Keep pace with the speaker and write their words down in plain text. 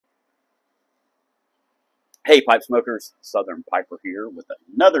Hey, pipe smokers, Southern Piper here with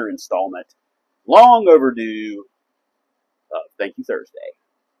another installment, long overdue, of Thank You Thursday.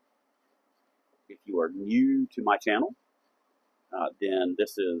 If you are new to my channel, then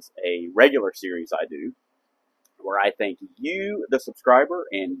this is a regular series I do where I thank you, the subscriber,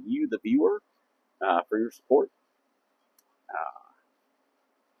 and you, the viewer, for your support.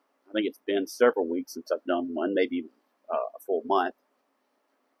 I think it's been several weeks since I've done one, maybe a full month.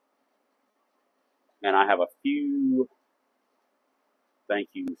 And I have a few thank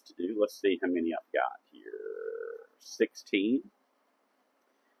yous to do. Let's see how many I've got here. 16.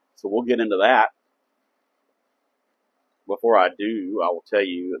 So we'll get into that. Before I do, I will tell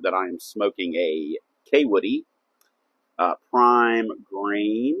you that I am smoking a K-Woody Prime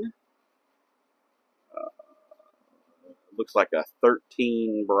Green. Looks like a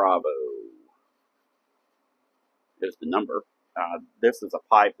 13 Bravo is the number. This is a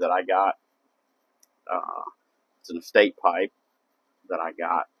pipe that I got. It's an estate pipe that I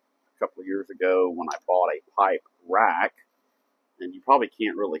got a couple of years ago when I bought a pipe rack. And you probably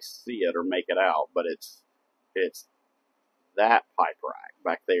can't really see it or make it out, but it's that pipe rack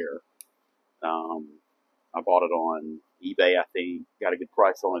back there. I bought it on eBay, I think. Got a good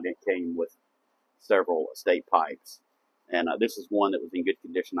price on it. It came with several estate pipes. And this is one that was in good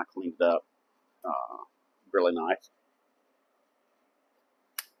condition. I cleaned it up. Really nice.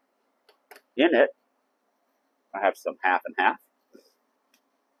 In it, I have some half and half.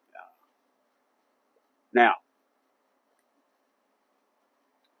 Now,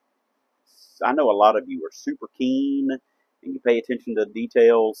 I know a lot of you are super keen and you pay attention to the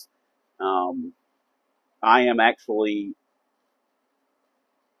details. I am actually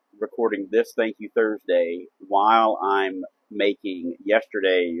recording this Thank You Thursday while I'm making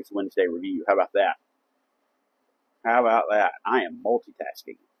yesterday's Wednesday review. How about that? How about that? I am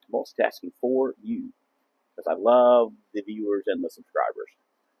multitasking for you because I love the viewers and the subscribers.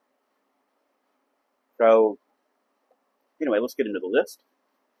 So, anyway, let's get into the list.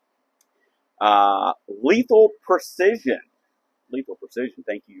 Lethal Precision. Lethal Precision,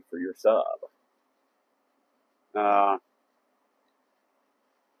 thank you for your sub.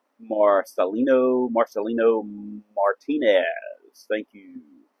 Marcelino Martinez, thank you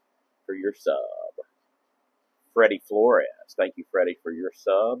for your sub. Freddie Flores, thank you, Freddie, for your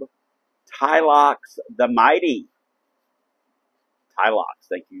sub. Tylox the Mighty. Tylox,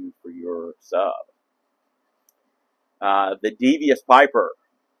 thank you for your sub. The Devious Piper.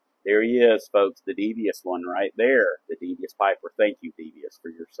 There he is, folks, the Devious one right there. The Devious Piper. Thank you, Devious, for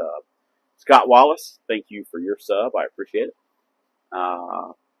your sub. Scott Wallace, thank you for your sub. I appreciate it.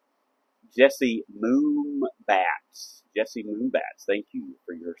 Jesse Moonbats. Jesse Moonbats, thank you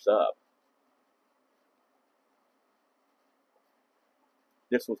for your sub.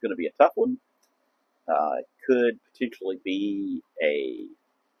 This was going to be a tough one. It could potentially be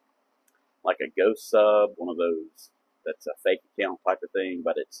like a ghost sub, one of those that's a fake account type of thing,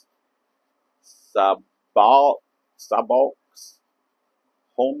 but it's Sabalks,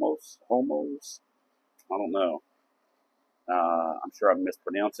 Homos, I don't know. I'm sure I'm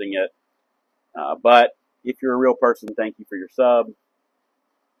mispronouncing it. But if you're a real person, thank you for your sub.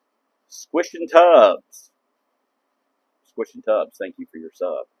 Squishin' Tubbs, thank you for your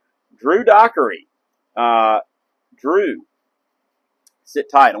sub. Drew Dockery. Drew, sit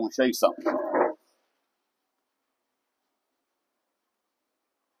tight. I want to show you something.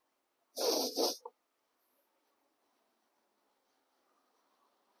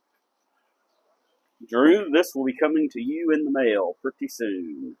 Drew, this will be coming to you in the mail pretty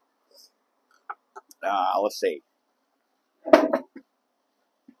soon. Let's see.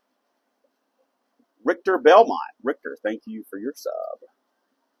 Richter Belmont. Richter, thank you for your sub.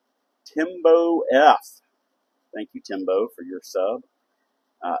 Timbo F. Thank you, Timbo, for your sub.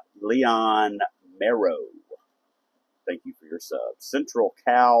 Leon Merrow. Thank you for your sub. Central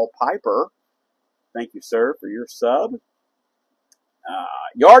Cal Piper. Thank you, sir, for your sub.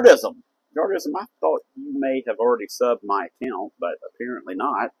 Yardism. I thought you may have already subbed my account, but apparently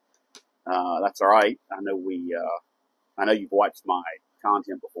not. That's all right. I know you've watched my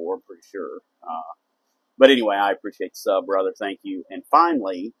content before, I'm pretty sure. But anyway, I appreciate the sub, brother. Thank you. And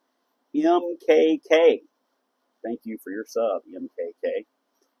finally, MKK. Thank you for your sub, MKK.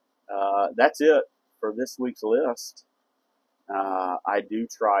 That's it for this week's list. I do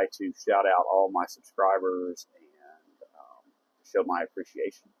try to shout out all my subscribers and show my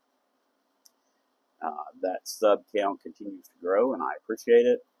appreciation. That sub count continues to grow, and I appreciate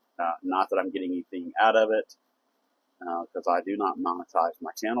it. Not that I'm getting anything out of it, because I do not monetize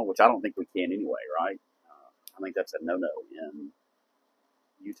my channel, which I don't think we can anyway, right? I think that's a no-no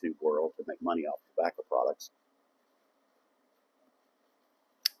YouTube world to make money off tobacco products.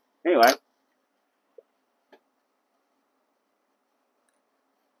 Anyway,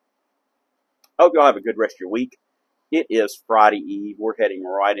 hope y'all have a good rest of your week. It is Friday Eve. We're heading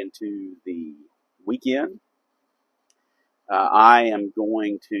right into the weekend. I am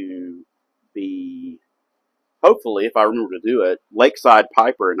going to be, hopefully, if I remember to do it, Lakeside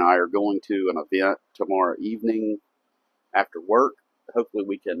Piper and I are going to an event tomorrow evening after work. Hopefully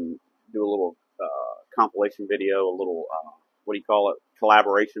we can do a little compilation video, a little, what do you call it,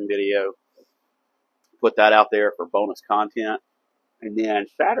 collaboration video. Put that out there for bonus content. And then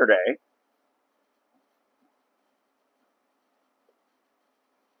Saturday,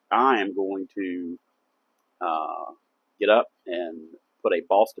 I am going to get up and put a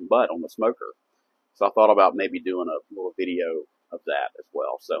Boston butt on the smoker. So I thought about maybe doing a little video of that as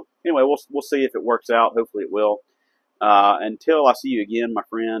well. So anyway, we'll see if it works out. Hopefully it will. Until I see you again, my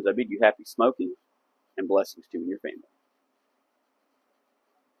friends, I bid you happy smoking and blessings to you and your family.